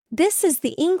This is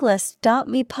the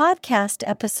Englist.me podcast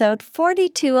episode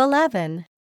 4211.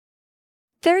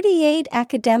 38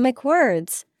 academic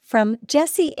words from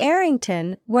Jessi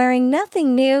Arrington, Wearing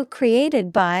Nothing New,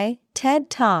 created by TED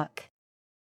Talk.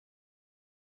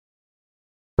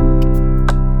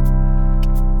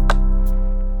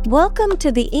 Welcome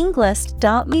to the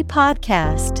Englist.me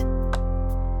podcast.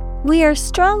 We are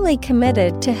strongly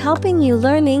committed to helping you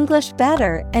learn English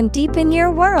better and deepen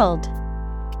your world.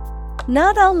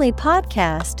 Not only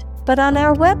podcast, but on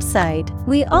our website,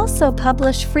 we also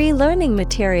publish free learning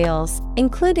materials,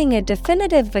 including a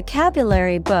definitive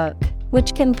vocabulary book,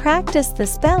 which can practice the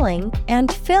spelling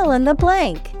and fill in the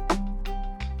blank.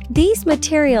 These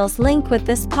materials link with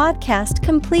this podcast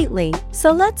completely,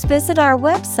 so let's visit our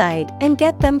website and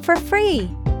get them for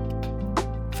free.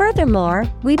 Furthermore,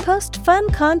 we post fun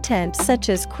content such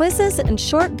as quizzes and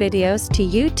short videos to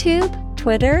YouTube,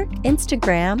 Twitter,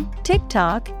 Instagram,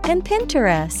 TikTok, and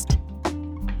Pinterest.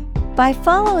 By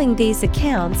following these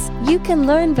accounts, you can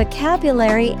learn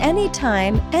vocabulary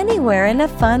anytime, anywhere in a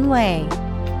fun way.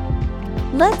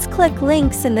 Let's click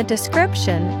links in the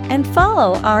description and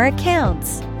follow our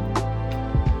accounts.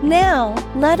 Now,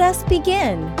 let us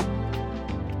begin.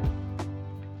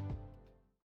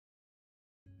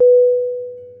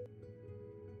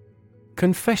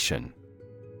 Confession.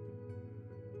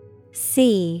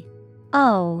 C-O-N-F-E-S-S-I-O-N.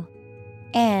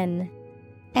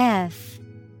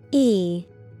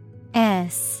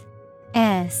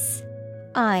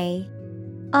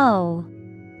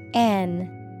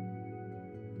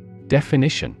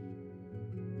 Definition.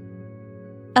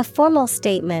 A formal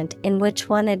statement in which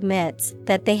one admits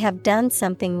that they have done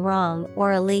something wrong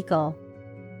or illegal.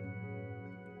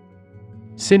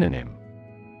 Synonym.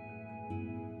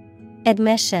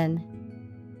 Admission,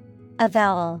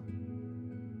 avowal,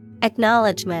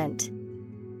 acknowledgement.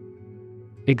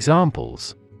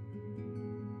 Examples.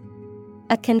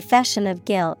 A confession of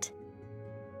guilt.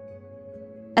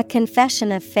 A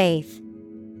confession of faith.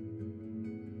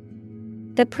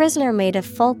 The prisoner made a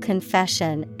full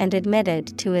confession and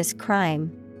admitted to his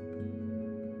crime.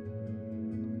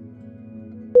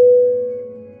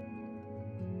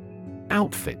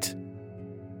 Outfit.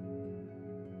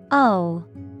 O-U-T-F-I-T.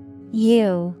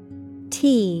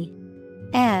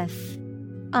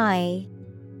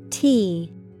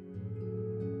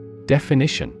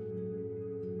 Definition.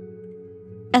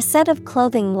 A set of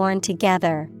clothing worn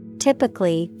together,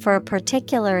 typically for a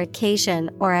particular occasion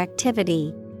or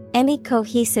activity. Any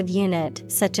cohesive unit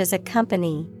such as a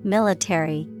company,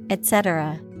 military,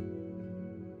 etc.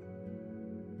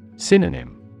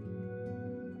 Synonym.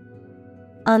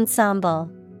 Ensemble,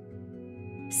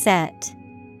 set,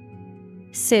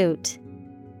 suit.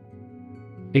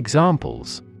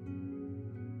 Examples.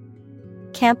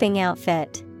 Camping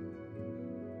outfit.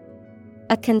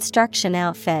 A construction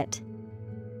outfit.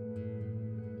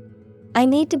 I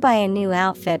need to buy a new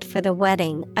outfit for the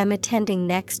wedding I'm attending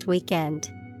next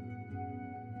weekend.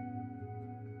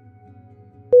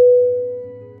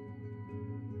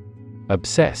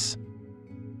 Obsess.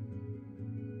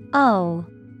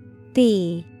 O-B-S-E-S-S.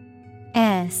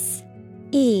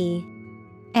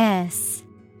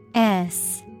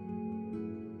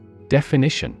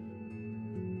 Definition.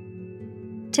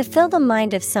 To fill the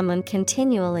mind of someone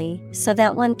continually so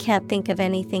that one can't think of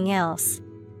anything else.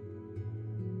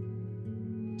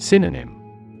 Synonym.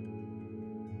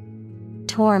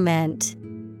 Torment,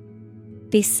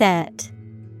 beset,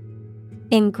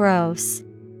 engross.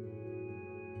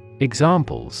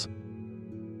 Examples.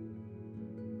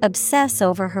 Obsess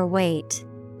over her weight.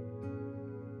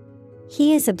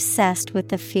 He is obsessed with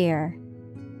the fear.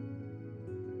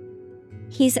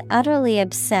 He's utterly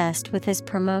obsessed with his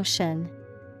promotion.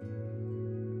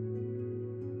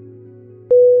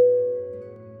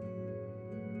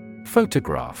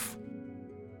 Photograph.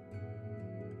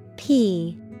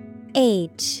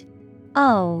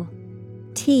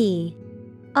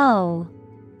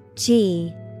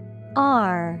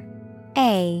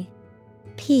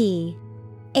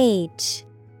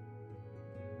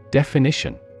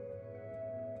 Definition.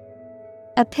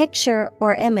 A picture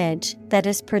or image that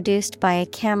is produced by a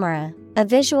camera, a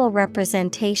visual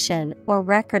representation or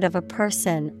record of a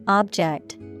person,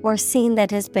 object, or scene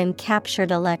that has been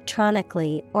captured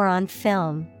electronically or on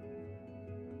film.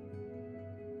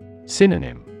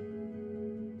 Synonym.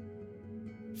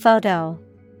 Photo,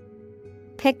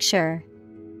 picture,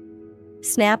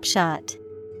 snapshot.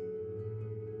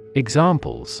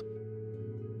 Examples.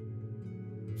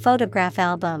 Photograph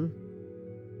album.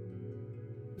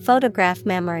 Photograph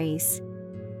memories.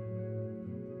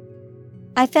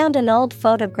 I found an old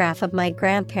photograph of my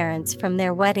grandparents from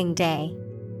their wedding day.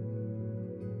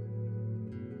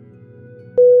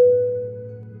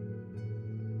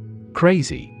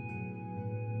 Crazy.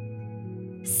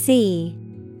 C-R-A-Z-Y.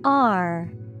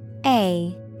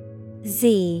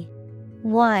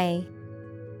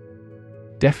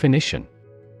 Definition.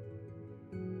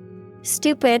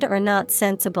 Stupid or not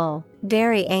sensible,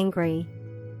 very angry.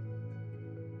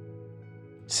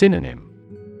 Synonym.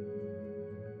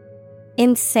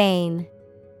 Insane,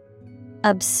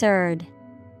 absurd,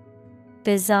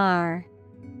 bizarre.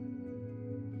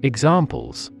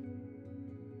 Examples.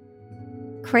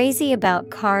 Crazy about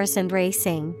cars and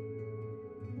racing.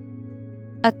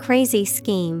 A crazy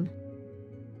scheme.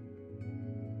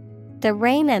 The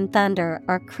rain and thunder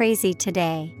are crazy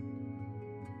today.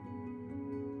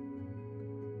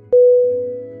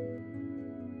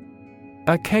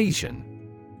 Occasion.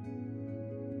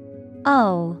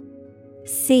 O-C-C-A-S-I-O-N.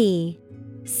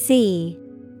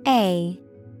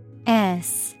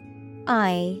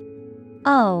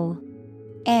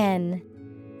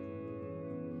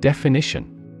 Definition.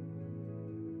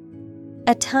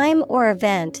 A time or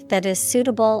event that is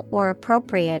suitable or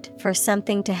appropriate for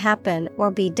something to happen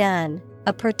or be done,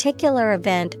 a particular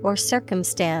event or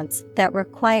circumstance that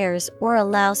requires or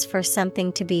allows for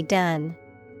something to be done.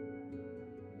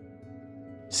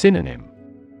 Synonym.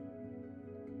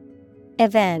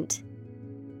 Event,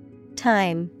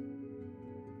 time,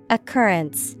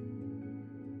 occurrence.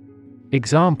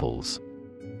 Examples.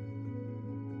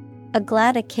 A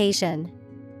glad occasion.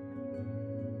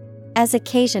 As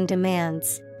occasion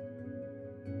demands.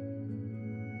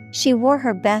 She wore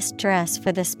her best dress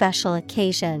for the special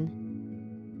occasion.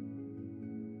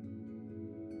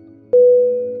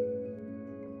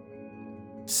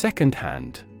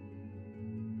 Second-hand.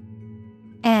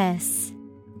 S-E-C-O-N-D-H-A-N-D.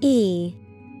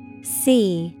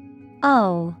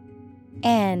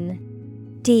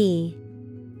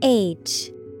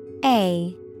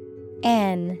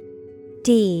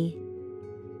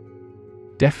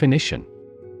 Definition.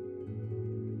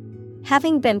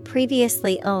 Having been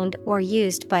previously owned or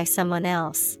used by someone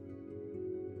else.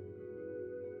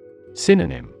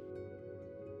 Synonym.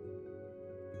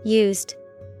 Used,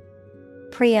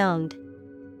 pre-owned,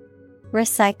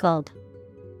 recycled.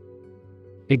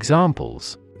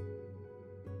 Examples.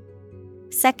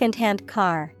 Second-hand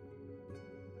car.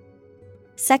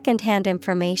 Second-hand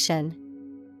information.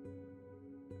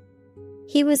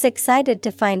 He was excited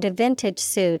to find a vintage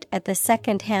suit at the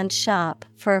second-hand shop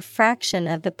for a fraction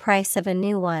of the price of a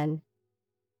new one.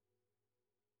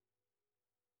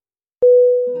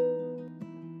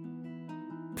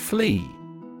 Flee.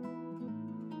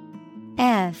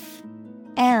 F-L-E-A.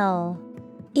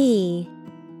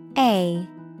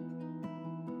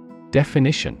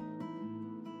 Definition.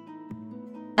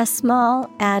 A small,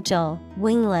 agile,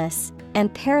 wingless,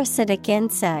 and parasitic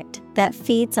insect that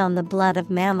feeds on the blood of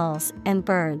mammals and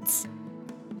birds.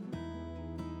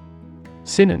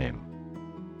 Synonym.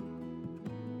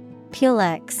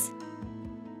 Pulex,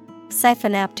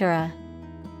 Siphonaptera,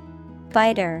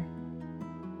 biter.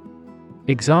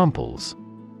 Examples.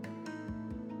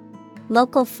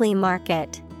 Local flea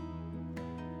market.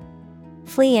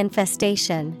 Flea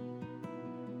infestation.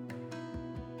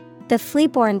 The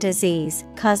flea-borne disease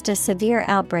caused a severe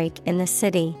outbreak in the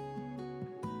city.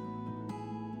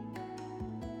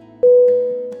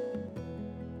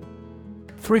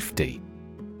 Thrifty.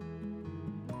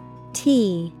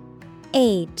 T-H-R-I-F-T-Y.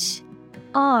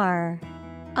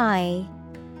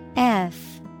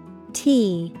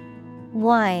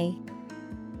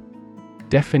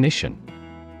 Definition.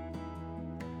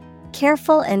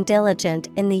 Careful and diligent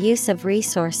in the use of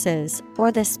resources or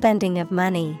the spending of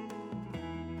money.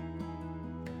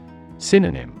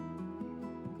 Synonym.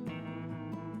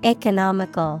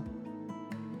 Economical,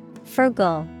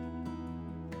 frugal,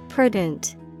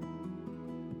 prudent.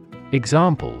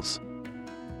 Examples.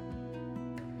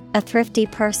 A thrifty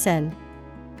person.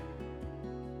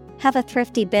 Have a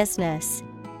thrifty business.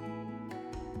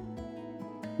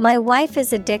 My wife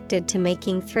is addicted to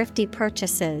making thrifty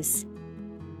purchases.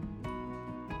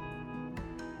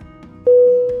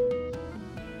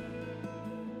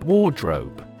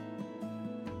 Wardrobe.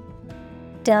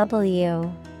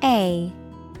 W-A-R-D-R-O-B-E.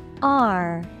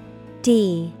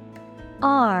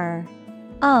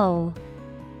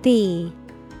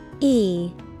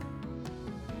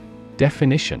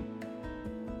 Definition.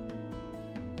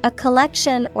 A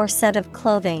collection or set of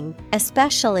clothing,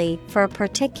 especially for a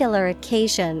particular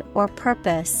occasion or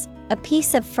purpose, a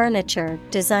piece of furniture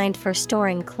designed for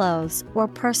storing clothes or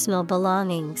personal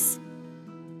belongings.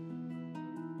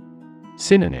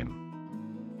 Synonym.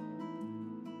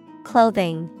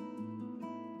 Clothing,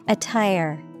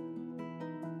 attire,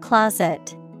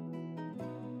 closet.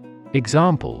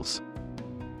 Examples.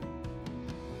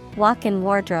 Walk-in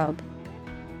wardrobe.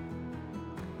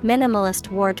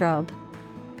 Minimalist wardrobe.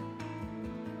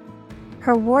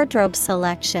 Her wardrobe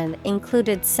selection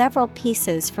included several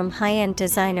pieces from high-end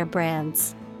designer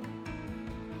brands.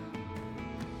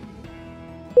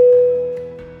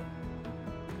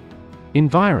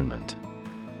 Environment.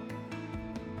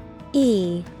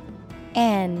 ENVIRONMENT.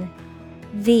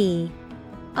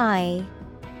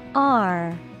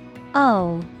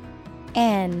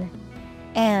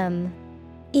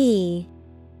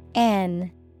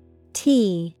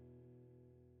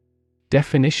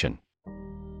 Definition.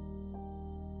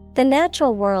 The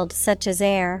natural world such as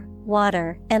air,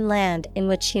 water, and land in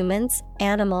which humans,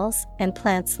 animals, and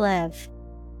plants live.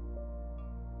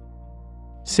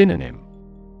 Synonym.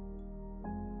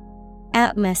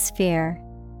 Atmosphere,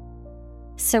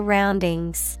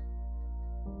 surroundings,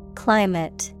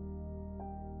 climate.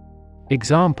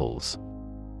 Examples.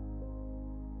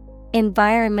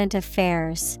 Environment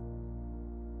affairs.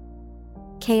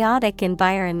 Chaotic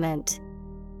environment.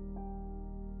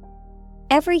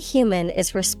 Every human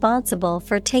is responsible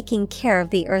for taking care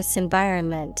of the Earth's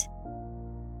environment.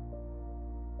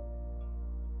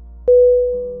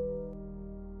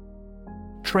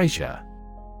 Treasure.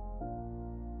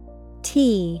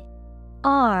 TREASURE.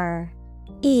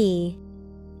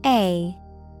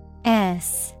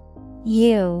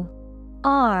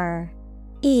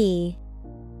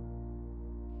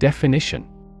 Definition.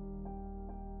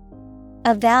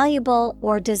 A valuable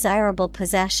or desirable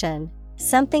possession,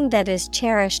 something that is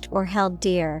cherished or held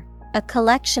dear, a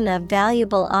collection of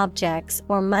valuable objects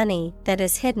or money that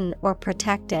is hidden or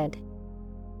protected.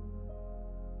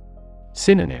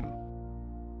 Synonym.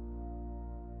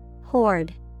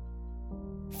 Hoard,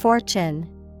 fortune,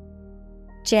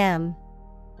 gem.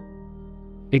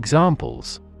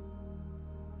 Examples.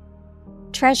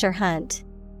 Treasure hunt.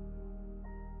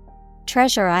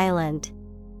 Treasure island.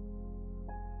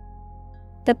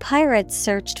 The pirates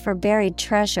searched for buried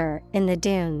treasure in the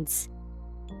dunes.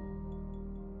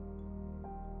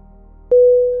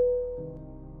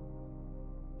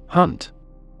 Hunt.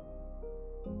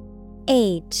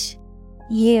 HUNT.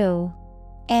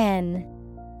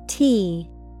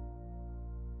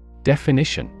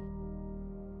 Definition.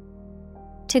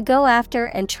 To go after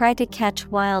and try to catch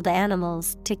wild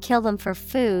animals to kill them for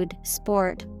food,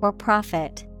 sport, or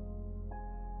profit.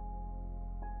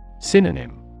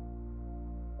 Synonym.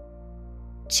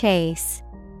 Chase,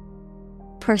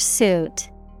 pursuit,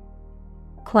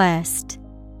 quest.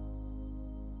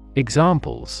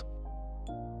 Examples.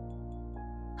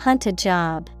 Hunt a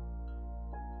job.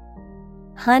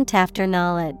 Hunt after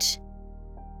knowledge.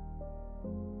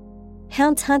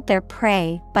 Hounds hunt their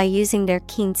prey by using their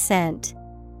keen scent.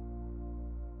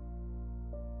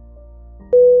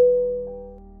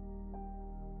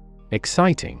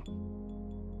 Exciting.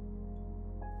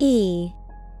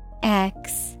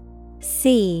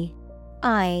 EXCITING.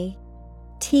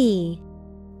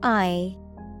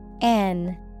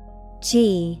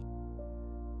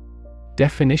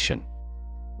 Definition.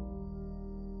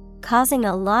 Causing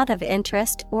a lot of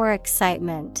interest or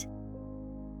excitement.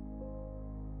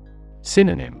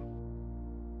 Synonym.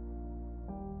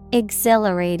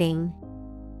 Exhilarating,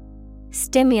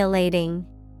 stimulating,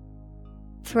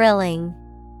 thrilling.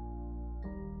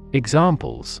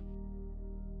 Examples.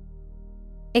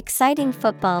 Exciting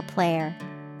football player.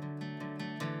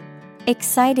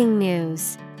 Exciting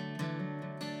news.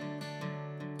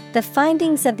 The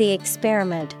findings of the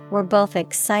experiment were both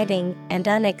exciting and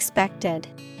unexpected.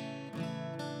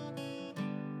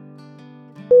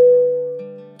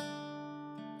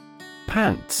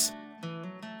 Pants.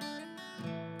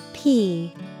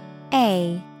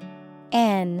 PANTS.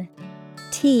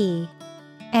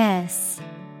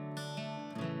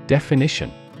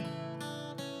 Definition.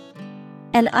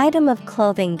 An item of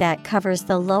clothing that covers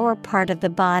the lower part of the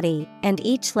body and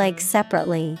each leg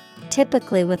separately,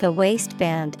 typically with a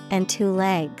waistband and two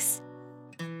legs.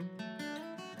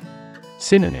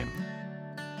 Synonym.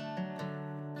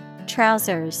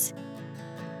 Trousers,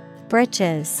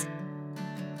 breeches,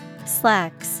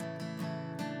 slacks.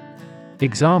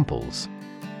 Examples.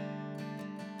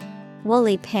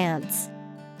 Woolly pants.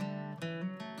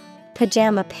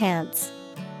 Pajama pants.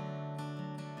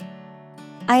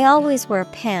 I always wear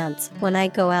pants when I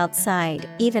go outside,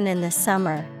 even in the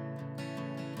summer.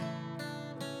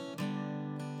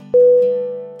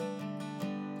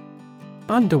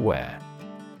 Underwear.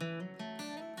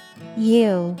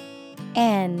 UNDERWEAR.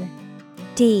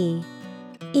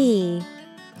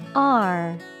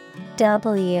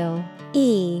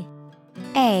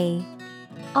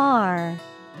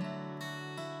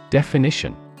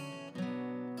 Definition.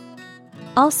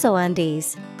 Also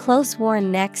undies, clothes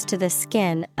worn next to the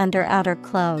skin under outer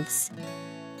clothes.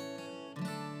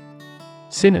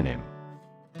 Synonym: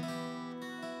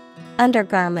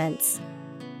 undergarments,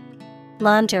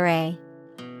 lingerie,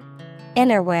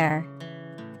 innerwear.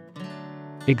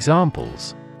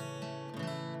 Examples: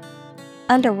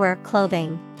 Underwear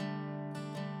clothing,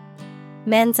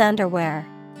 men's underwear.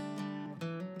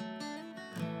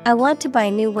 I want to buy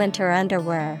new winter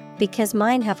underwear because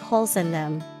mine have holes in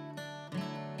them.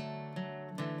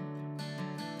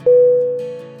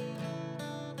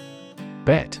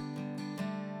 Bet.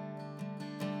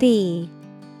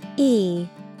 B-E-T.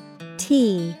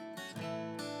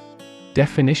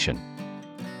 Definition: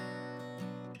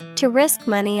 To risk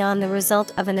money on the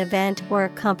result of an event or a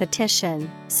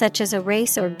competition, such as a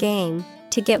race or game,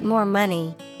 to get more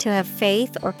money, to have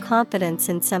faith or confidence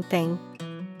in something.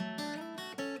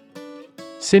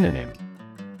 Synonym: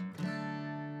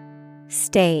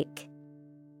 Stake,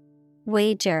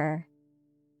 wager,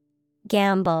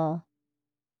 gamble.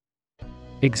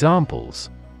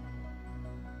 Examples: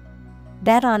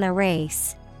 Bet on a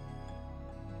race.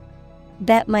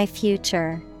 Bet my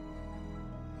future.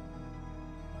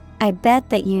 I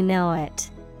bet that you know it.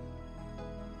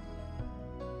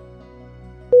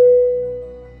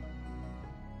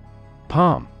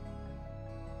 Palm.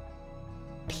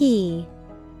 P-A-L-M.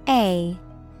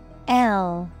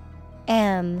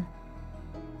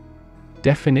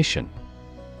 Definition: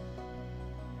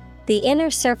 The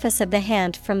inner surface of the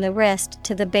hand from the wrist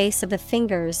to the base of the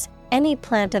fingers, any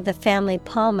plant of the family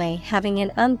Palmae having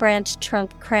an unbranched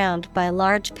trunk crowned by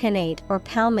large pinnate or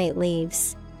palmate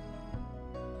leaves.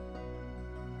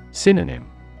 Synonym: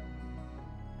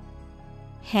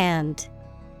 Hand,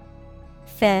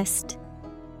 fist.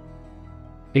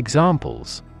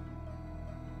 Examples: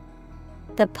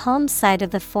 The palm side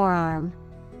of the forearm.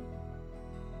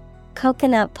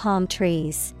 Coconut palm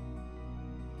trees.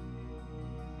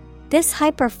 This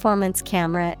high-performance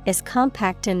camera is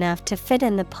compact enough to fit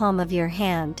in the palm of your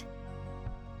hand.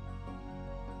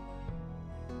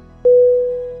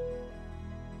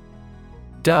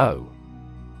 Doe.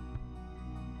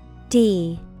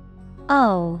 D-O-E.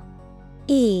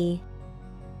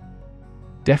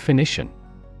 Definition: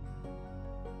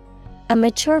 A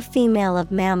mature female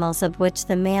of mammals of which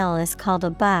the male is called a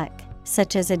buck,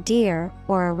 such as a deer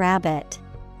or a rabbit.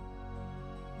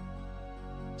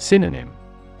 Synonym: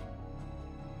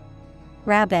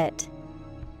 Rabbit,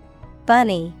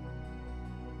 bunny,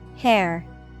 hare.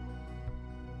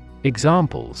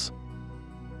 Examples: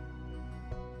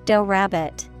 Doe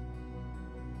rabbit,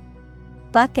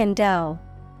 buck and doe.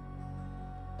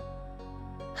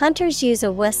 Hunters use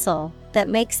a whistle that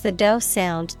makes the doe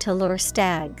sound to lure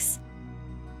stags.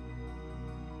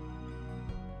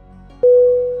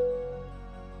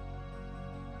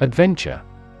 Adventure.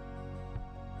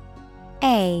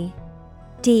 A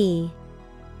D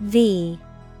V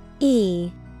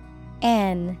E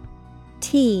N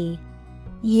T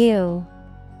U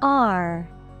R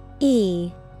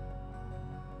E.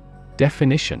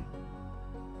 Definition: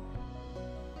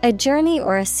 A journey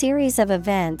or a series of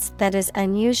events that is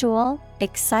unusual,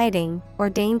 exciting, or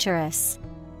dangerous.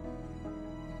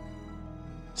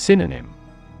 Synonym: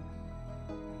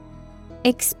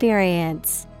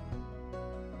 Experience,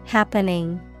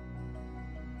 happening,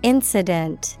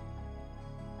 incident.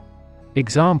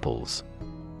 Examples: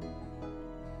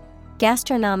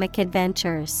 Gastronomic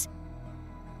adventures.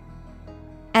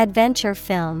 Adventure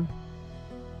film.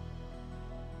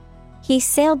 He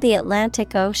sailed the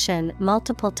Atlantic Ocean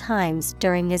multiple times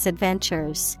during his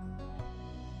adventures.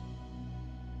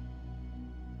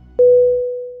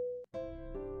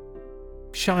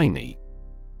 Shiny.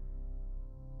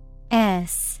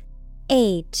 S-H-I-N-Y.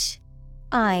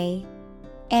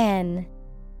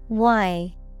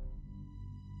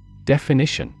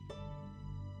 Definition: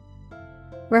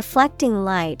 Reflecting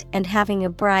light and having a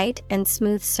bright and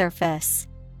smooth surface.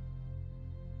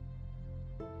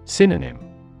 Synonym: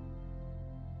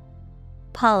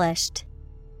 Polished,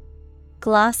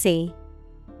 glossy,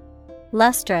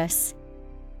 lustrous.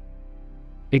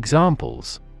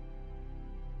 Examples: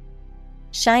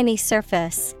 Shiny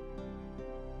surface,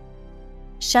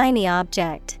 shiny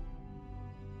object.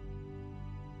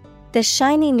 The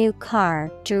shiny new car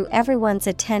drew everyone's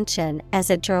attention as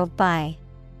it drove by.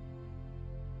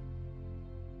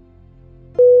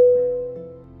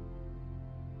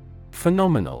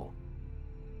 Phenomenal.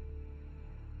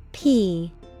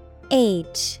 P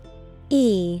H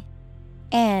E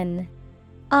N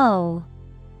O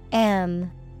M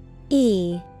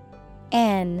E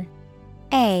N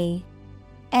A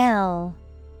L.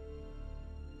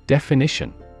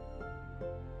 Definition: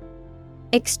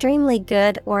 Extremely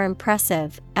good or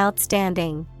impressive,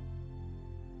 outstanding.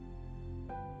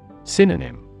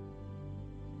 Synonym: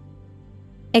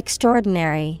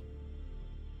 extraordinary,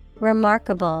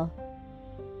 remarkable,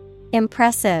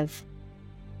 impressive.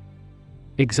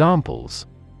 Examples: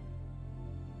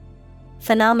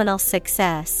 Phenomenal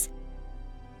success,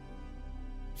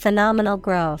 phenomenal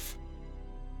growth.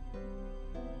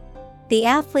 The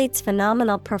athlete's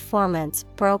phenomenal performance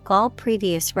broke all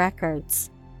previous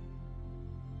records.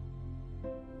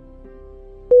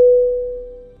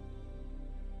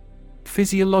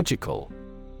 Physiological.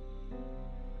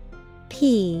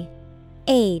 Physiological.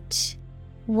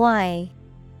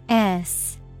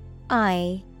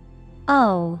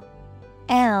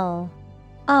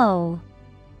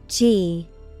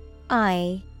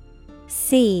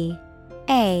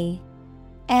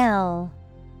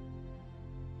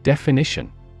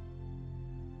 Definition: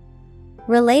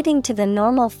 relating to the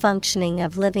normal functioning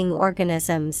of living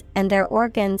organisms and their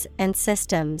organs and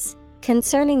systems,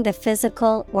 concerning the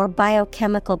physical or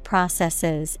biochemical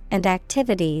processes and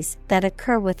activities that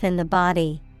occur within the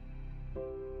body.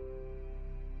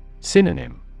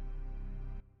 Synonym: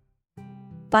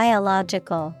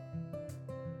 biological,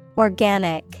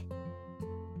 organic,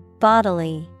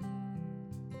 bodily.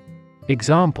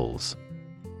 Examples: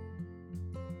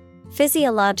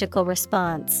 physiological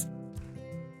response,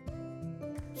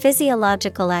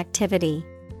 physiological activity.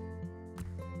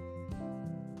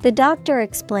 The doctor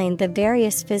explained the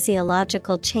various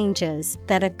physiological changes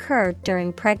that occur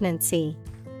during pregnancy.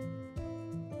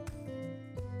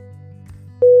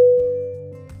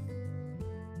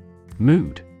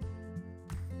 Mood.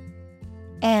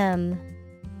 M-O-O-D.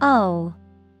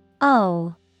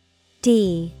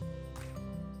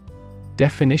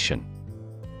 Definition: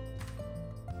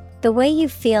 the way you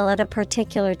feel at a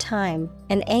particular time,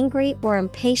 an angry or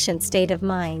impatient state of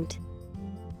mind.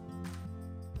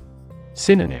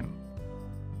 Synonym: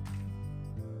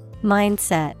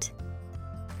 mindset,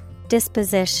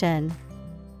 disposition,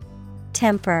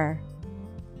 temper.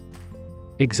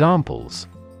 Examples: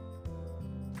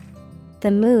 the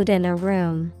mood in a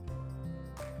room,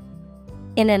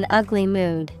 in an ugly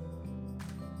mood.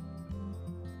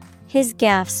 His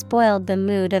gaffe spoiled the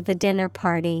mood of the dinner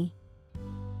party.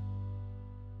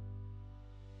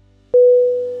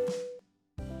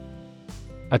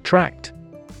 Attract.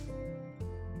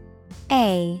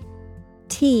 A-T-T-R-A-C-T.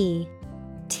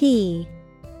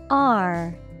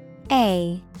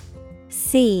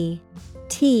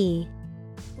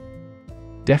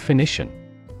 Definition: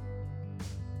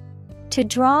 to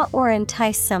draw or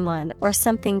entice someone or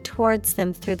something towards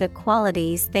them through the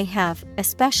qualities they have,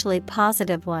 especially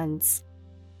positive ones.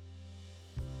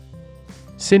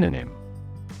 Synonym: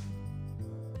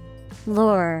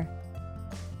 lure,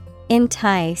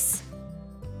 entice,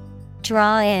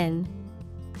 draw in.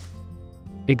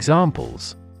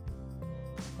 Examples: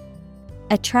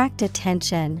 attract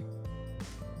attention,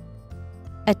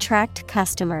 attract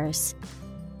customers.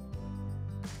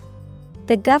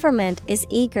 The government is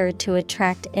eager to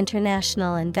attract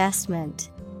international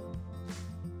investment.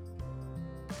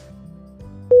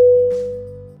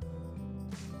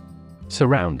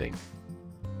 Surrounding.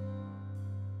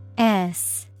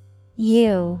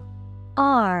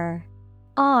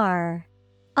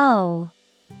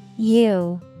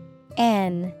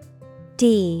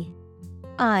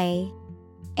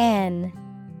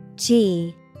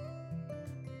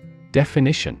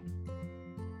 Definition: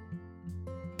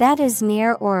 that is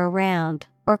near or around,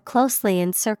 or closely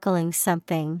encircling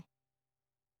something.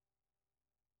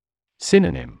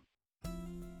 Synonym: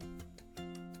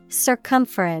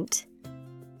 circumferent,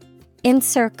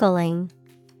 encircling,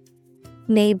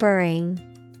 neighboring.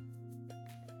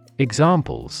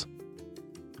 Examples: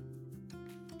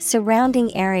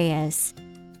 surrounding areas,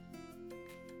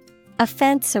 a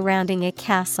fence surrounding a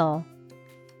castle.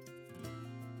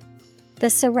 The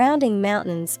surrounding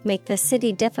mountains make the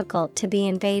city difficult to be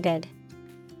invaded.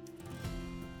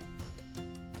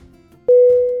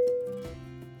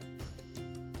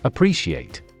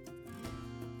 Appreciate.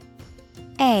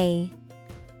 A-P-P-R-E-C-I-A-T-E.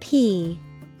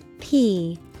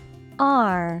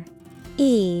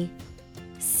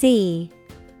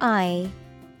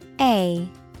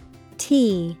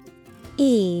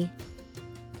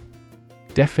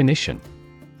 Definition: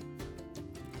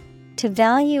 to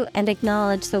value and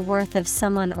acknowledge the worth of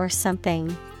someone or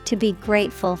something, to be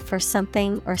grateful for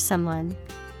something or someone.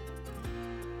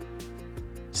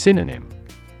 Synonym: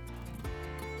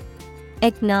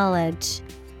 acknowledge,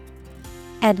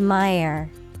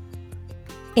 admire,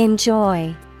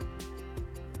 enjoy.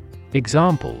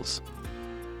 Examples: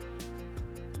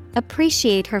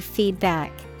 appreciate her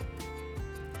feedback,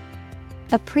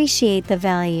 appreciate the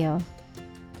value.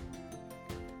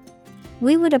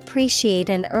 We would appreciate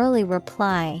an early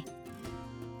reply.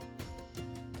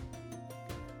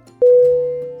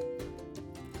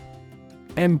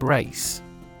 Embrace.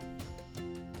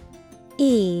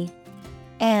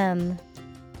 EMBRACE.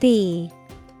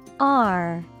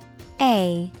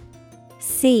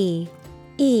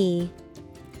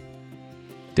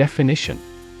 Definition: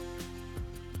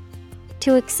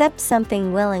 to accept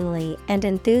something willingly and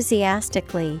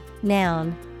enthusiastically.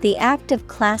 Noun, the act of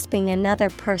clasping another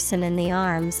person in the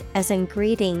arms as in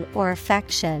greeting or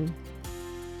affection.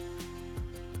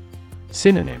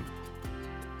 Synonym: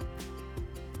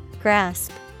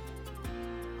 Grasp,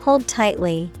 hold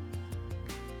tightly,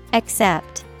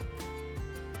 accept.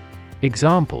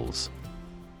 Examples: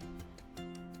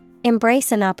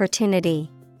 embrace an opportunity,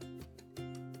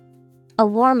 a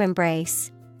warm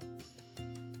embrace.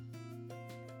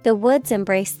 The woods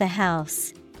embrace the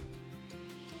house.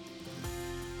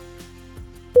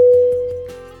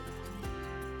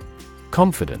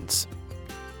 Confidence.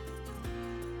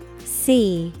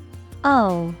 CONFIDENCE.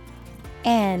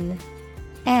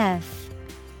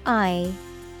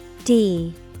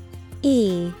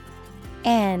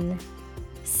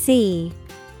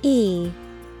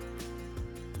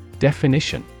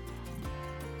 Definition: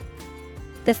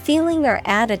 the feeling or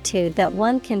attitude that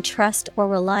one can trust or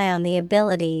rely on the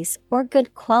abilities or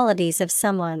good qualities of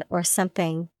someone or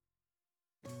something.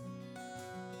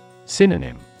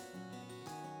 Synonym: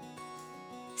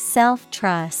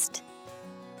 self-trust,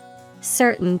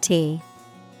 certainty,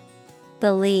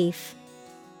 belief.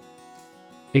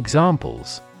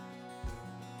 Examples: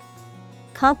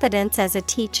 confidence as a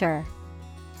teacher.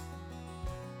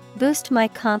 Boost my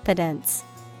confidence.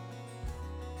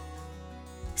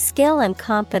 Skill and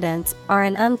confidence are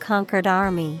an unconquered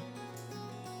army.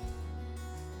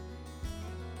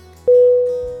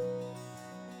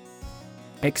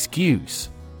 Excuse.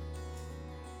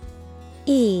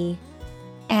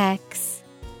 EXCUSE.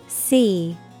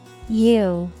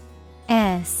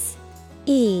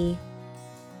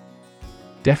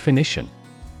 Definition: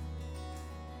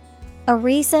 a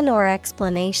reason or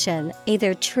explanation,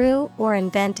 either true or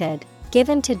invented,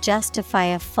 given to justify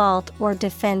a fault or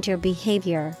defend your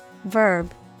behavior.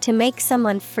 Verb, to make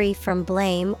someone free from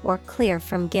blame or clear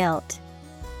from guilt.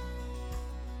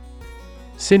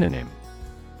 Synonym: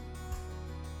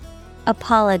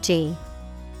 apology,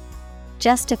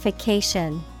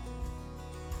 justification,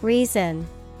 reason.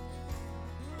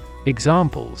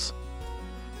 Examples: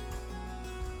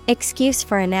 excuse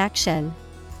for inaction.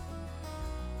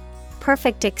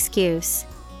 Perfect excuse.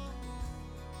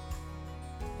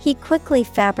 He quickly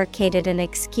fabricated an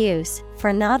excuse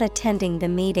for not attending the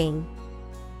meeting.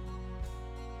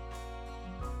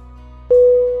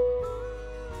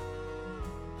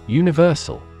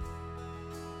 Universal.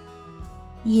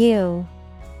 UNIVERSAL.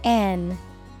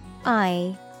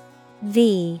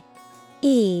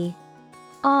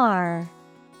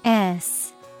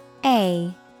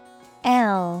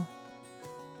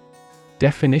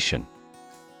 Definition: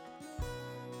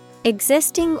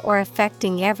 existing or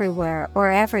affecting everywhere or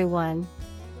everyone.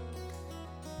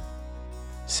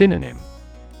 Synonym: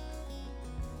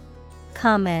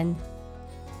 common,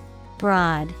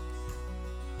 broad,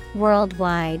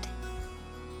 worldwide.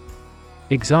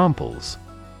 Examples: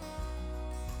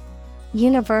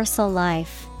 universal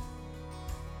life.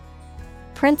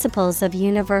 Principles of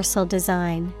universal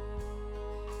design.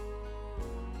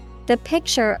 The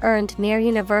picture earned near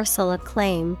universal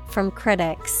acclaim from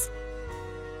critics.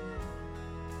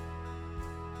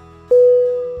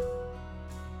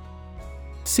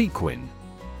 Sequin.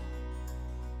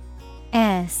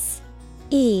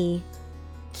 SEQUIN.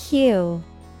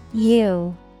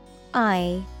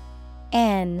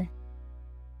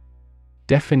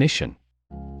 Definition: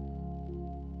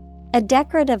 a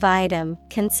decorative item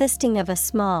consisting of a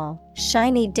small,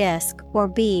 shiny disc or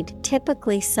bead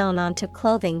typically sewn onto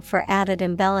clothing for added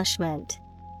embellishment.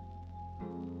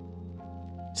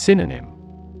 Synonym: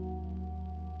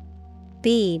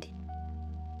 bead,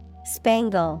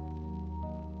 spangle,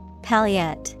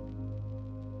 palliette.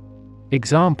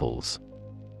 Examples: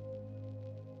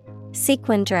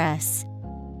 sequin dress,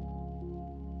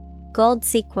 gold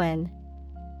sequin.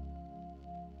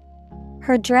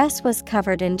 Her dress was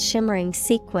covered in shimmering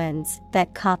sequins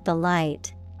that caught the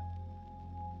light.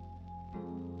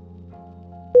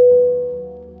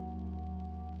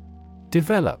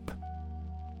 Develop.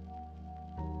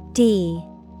 DEVELOP.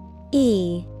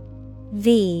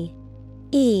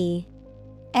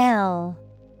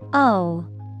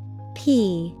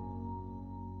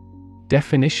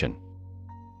 Definition: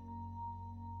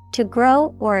 to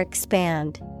grow or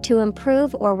expand, to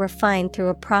improve or refine through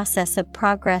a process of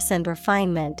progress and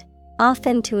refinement,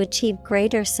 often to achieve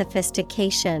greater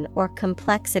sophistication or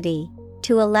complexity, to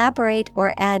to elaborate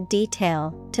or add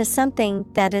detail to something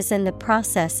that is in the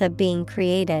process of being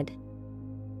created.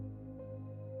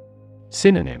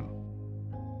 Synonym: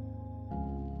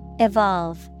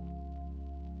 Evolve,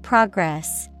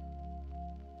 progress,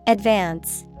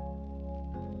 advance.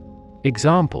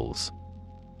 Examples: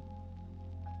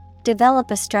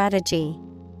 Develop a strategy.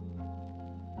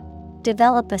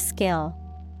 Develop a skill.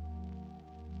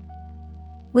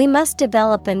 We must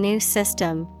develop a new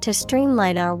system to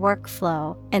streamline our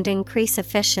workflow and increase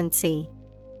efficiency.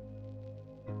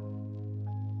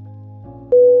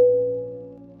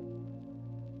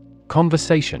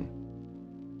 Conversation.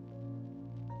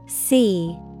 Conversation.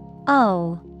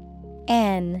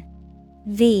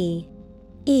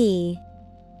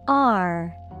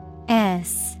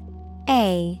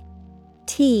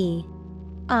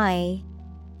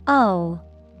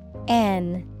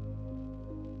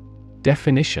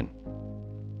 Definition: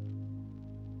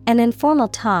 An informal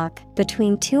talk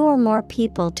between two or more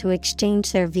people to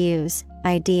exchange their views,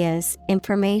 ideas,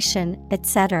 information,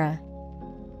 etc.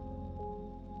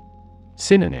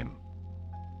 Synonym: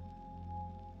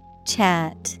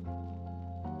 Chat,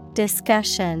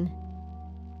 discussion,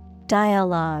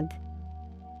 dialogue.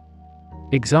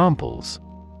 Examples: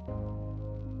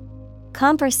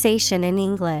 Conversation in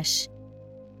English.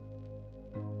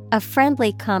 A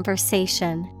friendly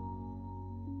conversation.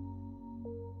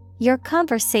 Your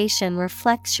conversation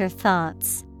reflects your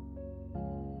thoughts.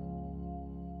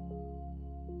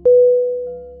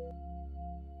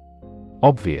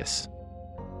 Obvious.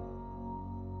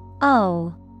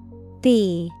 O-B-V-I-O-U-S.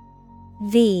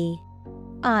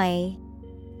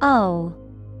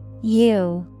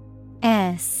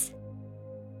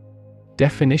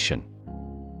 Definition: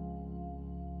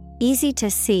 Easy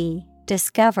to see,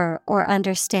 discover, or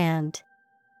understand.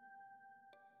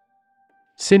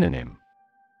 Synonym: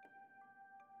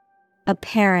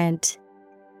 Apparent,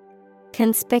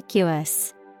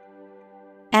 conspicuous,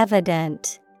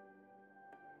 evident.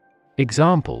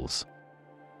 Examples: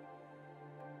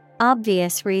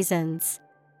 Obvious reasons.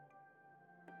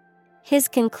 His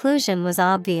conclusion was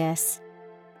obvious.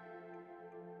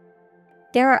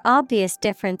 There are obvious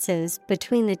differences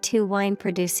between the two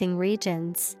wine-producing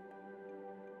regions.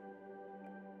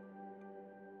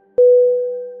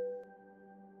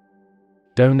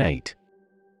 Donate.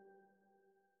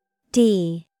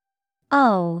 D-O-N-A-T-E.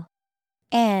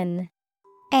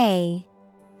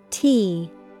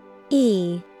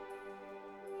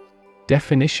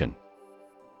 Definition: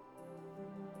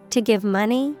 To give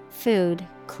money, food,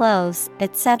 clothes,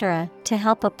 etc. to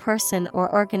help a person or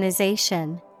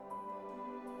organization.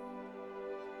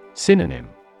 Synonym: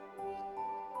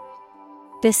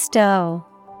 Bestow,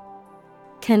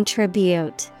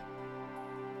 contribute,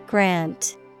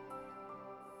 grant.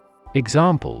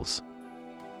 Examples: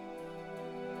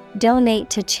 Donate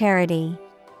to charity.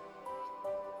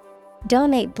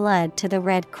 Donate blood to the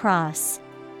Red Cross.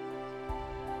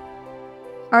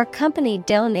 Our company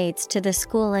donates to the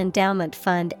school endowment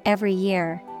fund every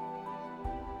year.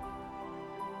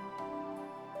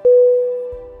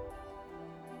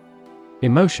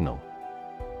 Emotional.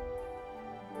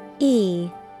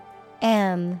 E-M-O-T-I-O-N-A-L.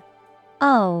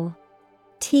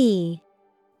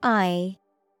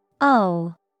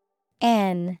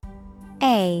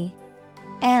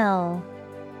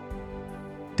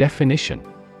 Definition: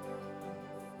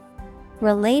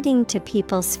 Relating to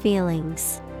people's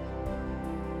feelings.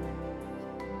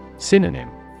 Synonym: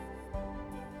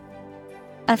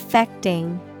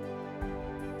 Affecting,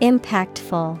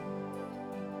 impactful,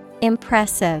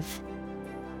 impressive.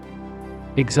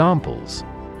 Examples: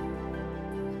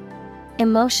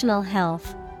 Emotional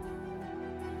health.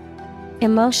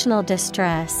 Emotional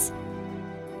distress.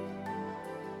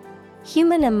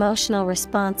 Human emotional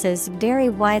responses vary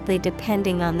widely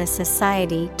depending on the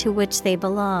society to which they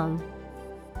belong.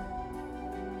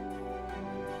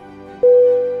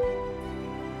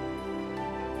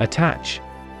 Attach.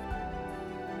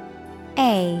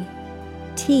 A-T-T-A-C-H.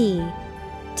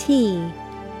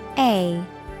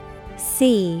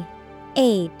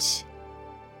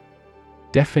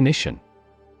 Definition: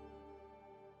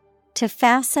 To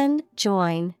fasten,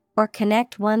 join, or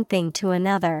connect one thing to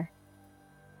another.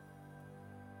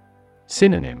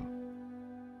 Synonym: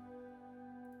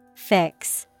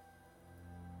 Fix,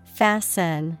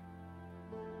 fasten,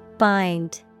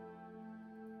 bind.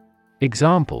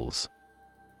 Examples: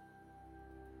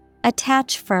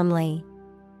 Attach firmly.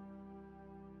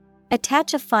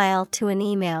 Attach a file to an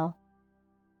email.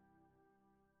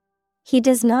 He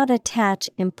does not attach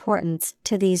importance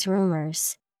to these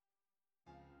rumors.